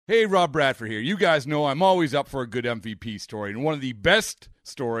Hey, Rob Bradford here. You guys know I'm always up for a good MVP story, and one of the best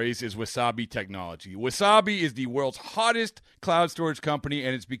stories is Wasabi Technology. Wasabi is the world's hottest cloud storage company,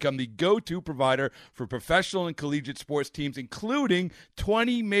 and it's become the go-to provider for professional and collegiate sports teams, including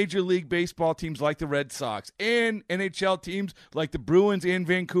 20 Major League Baseball teams like the Red Sox and NHL teams like the Bruins and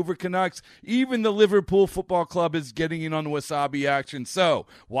Vancouver Canucks. Even the Liverpool Football Club is getting in on the Wasabi action. So,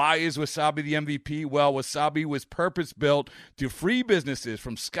 why is Wasabi the MVP? Well, Wasabi was purpose-built to free businesses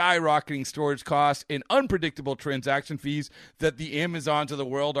from skyrocketing storage costs and unpredictable transaction fees that the Amazons of the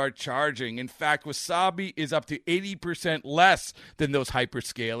world are charging. In fact, Wasabi is up to 80% less than those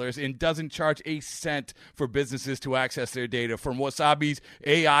hyperscalers and doesn't charge a cent for businesses to access their data. From Wasabi's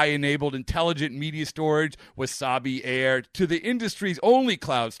AI-enabled intelligent media storage, Wasabi Air, to the industry's only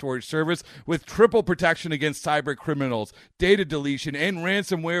cloud storage service with triple protection against cyber criminals, data deletion, and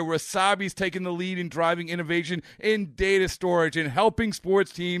ransomware, Wasabi's taken the lead in driving innovation in data storage and helping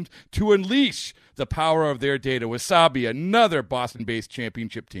sports teams to unleash the power of their data. Wasabi, another Boston-based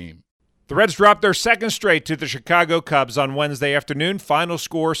championship team. The Reds dropped their second straight to the Chicago Cubs on Wednesday afternoon. Final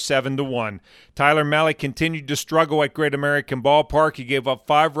score 7-1. Tyler Mahle continued to struggle at Great American Ballpark. He gave up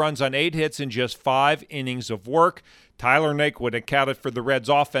 5 runs on 8 hits in just 5 innings of work. Tyler Naquin accounted for the Reds'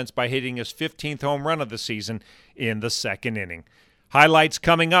 offense by hitting his 15th home run of the season in the second inning. Highlights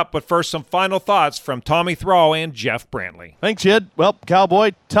coming up, but first some final thoughts from Tommy Thrall and Jeff Brantley. Thanks, Jed. Well,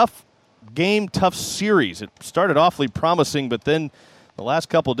 Cowboy, tough game, tough series. It started awfully promising, but then the last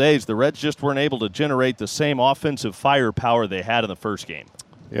couple days, the Reds just weren't able to generate the same offensive firepower they had in the first game.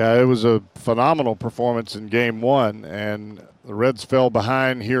 Yeah, it was a phenomenal performance in Game 1, and the Reds fell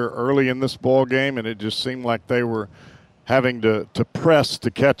behind here early in this ball game, and it just seemed like they were having to press to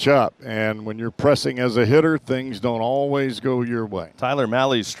catch up. And when you're pressing as a hitter, things don't always go your way. Tyler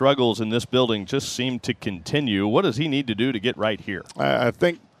Mahle's struggles in this building just seem to continue. What does he need to do to get right here? I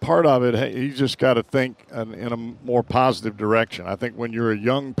think part of it, he's just got to think in a more positive direction. I think when you're a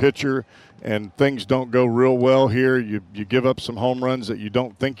young pitcher and things don't go real well here, you give up some home runs that you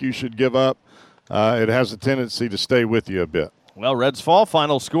don't think you should give up, it has a tendency to stay with you a bit. Well, Reds fall.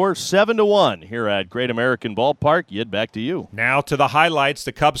 Final score 7-1 here at Great American Ballpark. Yed, back to you. Now to the highlights.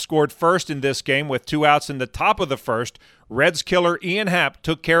 The Cubs scored first in this game with 2 outs in the top of the first. Reds killer Ian Happ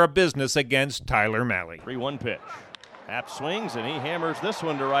took care of business against Tyler Mahle. 3-1 pitch. Happ swings, and he hammers this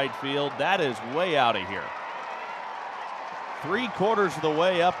one to right field. That is way out of here. 3/4 of the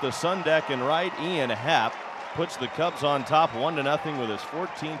way up the sun deck and right, Ian Happ puts the Cubs on top 1-0 with his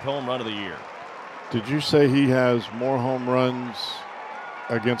 14th home run of the year. Did you say he has more home runs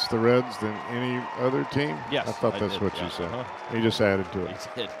against the Reds than any other team? Yes. I thought that's what you said. He just added to it.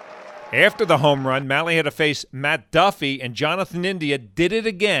 He did. After the home run, Mahle had to face Matt Duffy, and Jonathan India did it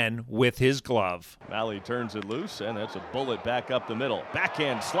again with his glove. Mahle turns it loose, and that's a bullet back up the middle.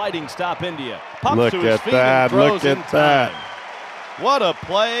 Backhand sliding stop India. Pops Look to his at feet that. and throws Look in at that. time. What a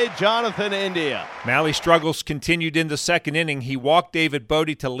play, Jonathan India. Mahle's struggles continued in the second inning. He walked David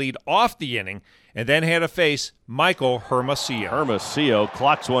Bodie to lead off the inning and then had to face Michael Hermosillo. Hermosillo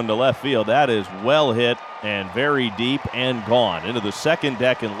clocks one to left field. That is well hit and very deep and gone. Into the second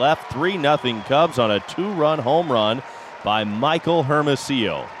deck and left. 3-0 Cubs on a 2-run home run by Michael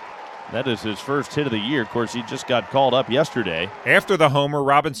Hermosillo. That is his first hit of the year. Of course, he just got called up yesterday. After the homer,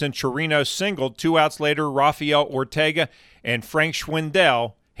 Robinson Chirino singled. 2 outs later, Rafael Ortega and Frank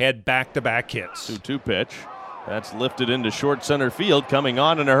Schwindel had back-to-back hits. 2-2 pitch. That's lifted into short center field. Coming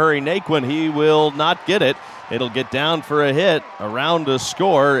on in a hurry, Naquin. He will not get it. It'll get down for a hit. Around to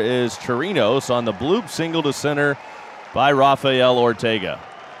score is Chirinos on the bloop single to center by Rafael Ortega.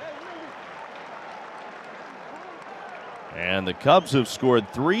 And the Cubs have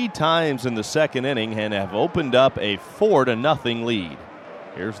scored 3 times in the second inning and have opened up a 4-0 lead.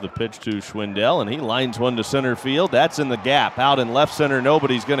 Here's the pitch to Schwindel, and he lines one to center field. That's in the gap. Out in left center,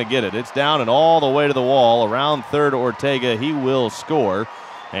 nobody's going to get it. It's down and all the way to the wall. Around third, Ortega, he will score.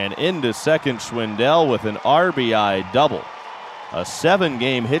 And into second, Schwindel with an RBI double. A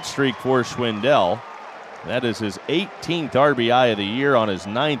 7-game hit streak for Schwindel. That is his 18th RBI of the year on his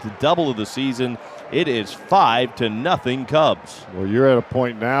 9th double of the season. It is 5-0 Cubs. Well, you're at a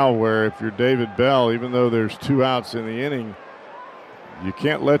point now where if you're David Bell, even though there's 2 outs in the inning, you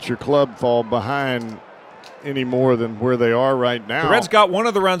can't let your club fall behind any more than where they are right now. The Reds got one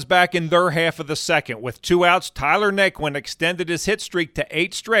of the runs back in their half of the second. With 2 outs, Tyler Naquin extended his hit streak to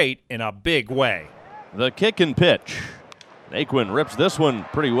 8 straight in a big way. The kick and pitch. Naquin rips this one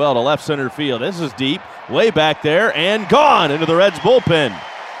pretty well to left center field. This is deep, way back there, and gone into the Reds bullpen.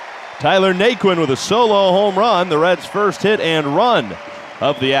 Tyler Naquin with a solo home run, the Reds' first hit and run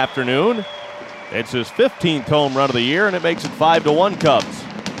of the afternoon. It's his 15th home run of the year, and it makes it 5-1 Cubs.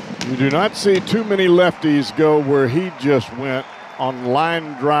 You do not see too many lefties go where he just went on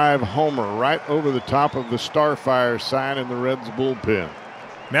line drive homer right over the top of the Starfire sign in the Reds bullpen.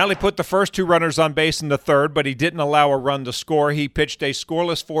 Malley put the first 2 runners on base in the third, but he didn't allow a run to score. He pitched a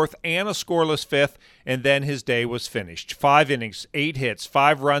scoreless fourth and a scoreless fifth, and then his day was finished. 5 innings, 8 hits,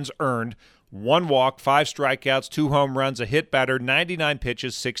 5 runs earned, 1 walk, 5 strikeouts, 2 home runs, a hit batter, 99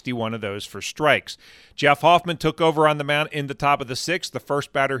 pitches, 61 of those for strikes. Jeff Hoffman took over on the mound in the top of the 6th. The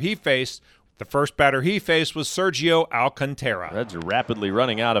first batter he faced was Sergio Alcantara. Reds are rapidly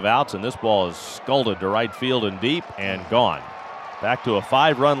running out of outs, and this ball is sculled to right field and deep and gone. Back to a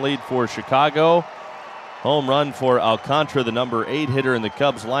 5-run lead for Chicago. Home run for Alcantara, the number 8 hitter in the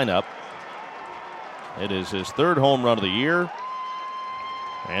Cubs lineup. It is his 3rd home run of the year,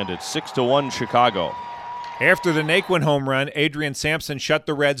 and it's 6-1 Chicago. After the Naquin home run, Adrian Sampson shut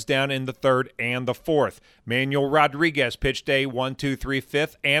the Reds down in the 3rd and the 4th. Manuel Rodriguez pitched a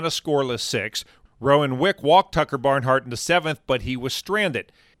 1-2-3-5 and a scoreless 6. Rowan Wick walked Tucker Barnhart in the 7th, but he was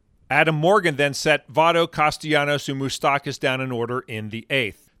stranded. Adam Morgan then set Votto, Castellanos, and Moustakas down in order in the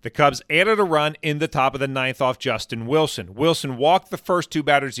 8th. The Cubs added a run in the top of the 9th off Justin Wilson. Wilson walked the first 2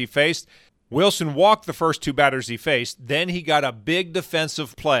 batters he faced. Then he got a big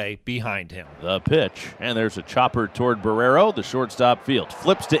defensive play behind him. The pitch, and there's a chopper toward Barrero. The shortstop field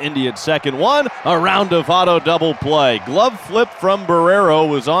flips to India at second. 1, a round of Votto double play. Glove flip from Barrero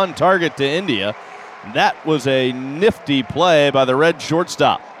was on target to India. That was a nifty play by the Red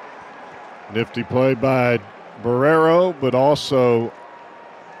shortstop. Nifty play by Barrero, but also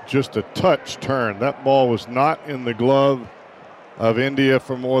just a touch turn. That ball was not in the glove of India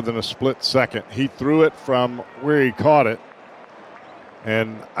for more than a split second. He threw it from where he caught it,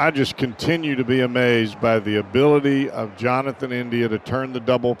 and I just continue to be amazed by the ability of Jonathan India to turn the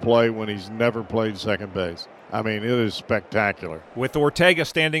double play when he's never played second base. I mean, it is spectacular. With Ortega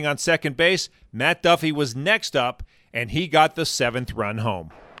standing on second base, Matt Duffy was next up, and he got the 7th run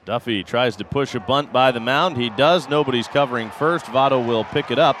home. Duffy tries to push a bunt by the mound. He does. Nobody's covering first. Votto will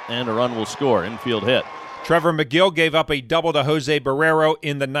pick it up, and a run will score. Infield hit. Trevor McGill gave up a double to Jose Barrero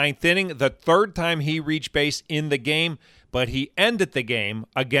in the 9th inning, the 3rd time he reached base in the game, but he ended the game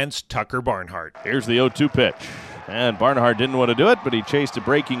against Tucker Barnhart. Here's the 0-2 pitch. And Barnhart didn't want to do it, but he chased a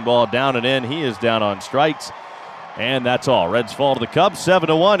breaking ball down and in. He is down on strikes. And that's all. Reds fall to the Cubs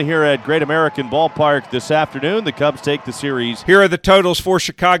 7-1 here at Great American Ballpark this afternoon. The Cubs take the series. Here are the totals for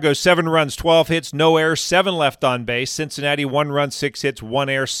Chicago: 7 runs, 12 hits, no errors, 7 left on base. Cincinnati, 1 run, 6 hits, 1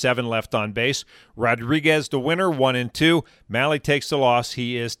 error, 7 left on base. Rodriguez the winner, 1-2. Malley takes the loss.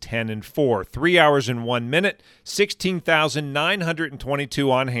 He is 10-4. 3 hours and 1 minute,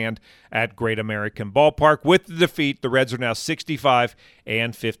 16,922 on hand at Great American Ballpark. With the defeat, the Reds are now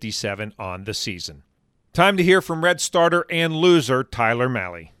 65-57 on the season. Time to hear from Red starter and loser Tyler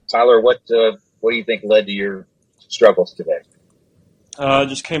Malley. Tyler, what do you think led to your struggles today?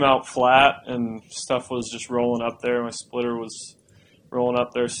 Just came out flat, and stuff was just rolling up there. My splitter was rolling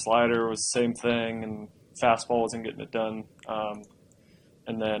up there. Slider was the same thing, and fastball wasn't getting it done.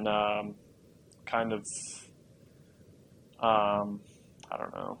 And then kind of, I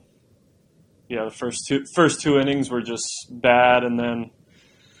don't know. Yeah, the first two innings were just bad, and then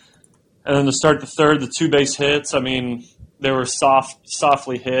to start the third, the 2 base hits, I mean, they were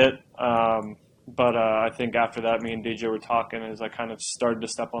softly hit. But I think after that, me and DJ were talking as I kind of started to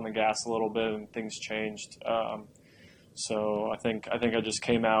step on the gas a little bit and things changed. So I think I just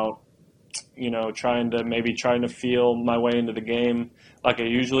came out, trying to feel my way into the game like I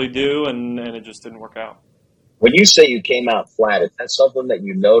usually do, and it just didn't work out. When you say you came out flat, is that something that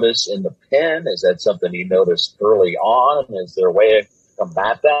you noticed in the pen? Is that something you noticed early on? Is there a way to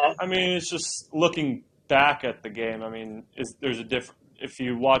combat that? I mean, it's just looking back at the game. I mean, there's a different. If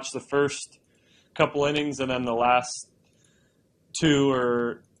you watch the first couple innings and then the last 2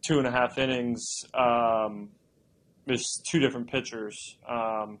 or 2.5 innings, there's 2 different pitchers.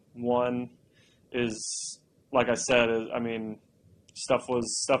 One is, like I said, stuff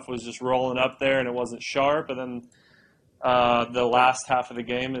was just rolling up there and it wasn't sharp. And then the last half of the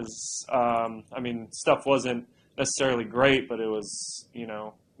game is, stuff wasn't necessarily great, but it was,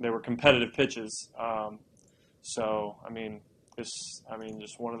 they were competitive pitches.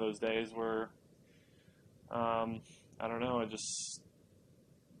 Just one of those days where, I don't know, it just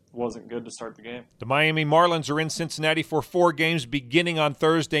wasn't good to start the game. The Miami Marlins are in Cincinnati for 4 games beginning on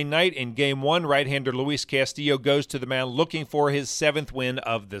Thursday night. In Game 1, right-hander Luis Castillo goes to the mound looking for his 7th win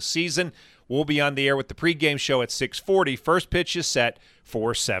of the season. We'll be on the air with the pregame show at 6:40. First pitch is set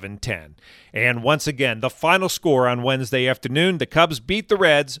for 7:10. And once again, the final score on Wednesday afternoon, the Cubs beat the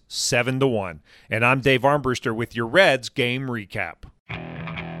Reds 7-1. And I'm Dave Armbruster with your Reds game recap.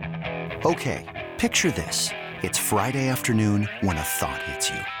 Okay, picture this. It's Friday afternoon when a thought hits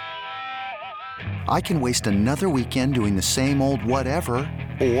you. I can waste another weekend doing the same old whatever,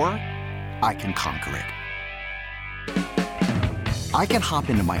 or I can conquer it. I can hop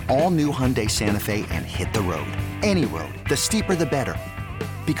into my all-new Hyundai Santa Fe and hit the road. Any road. The steeper, the better.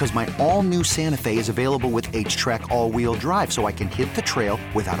 Because my all-new Santa Fe is available with H-Track all-wheel drive, so I can hit the trail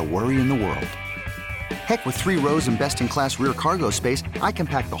without a worry in the world. Heck, with 3 rows and best-in-class rear cargo space, I can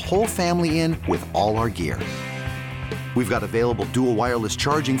pack the whole family in with all our gear. We've got available dual wireless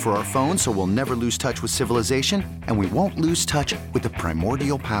charging for our phones, so we'll never lose touch with civilization, and we won't lose touch with the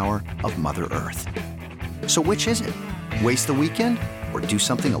primordial power of Mother Earth. So which is it? Waste the weekend or do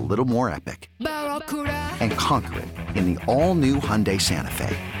something a little more epic? And conquer it in the all-new Hyundai Santa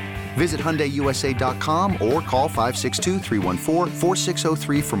Fe. Visit HyundaiUSA.com or call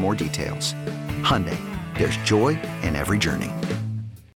 562-314-4603 for more details. Hyundai, there's joy in every journey.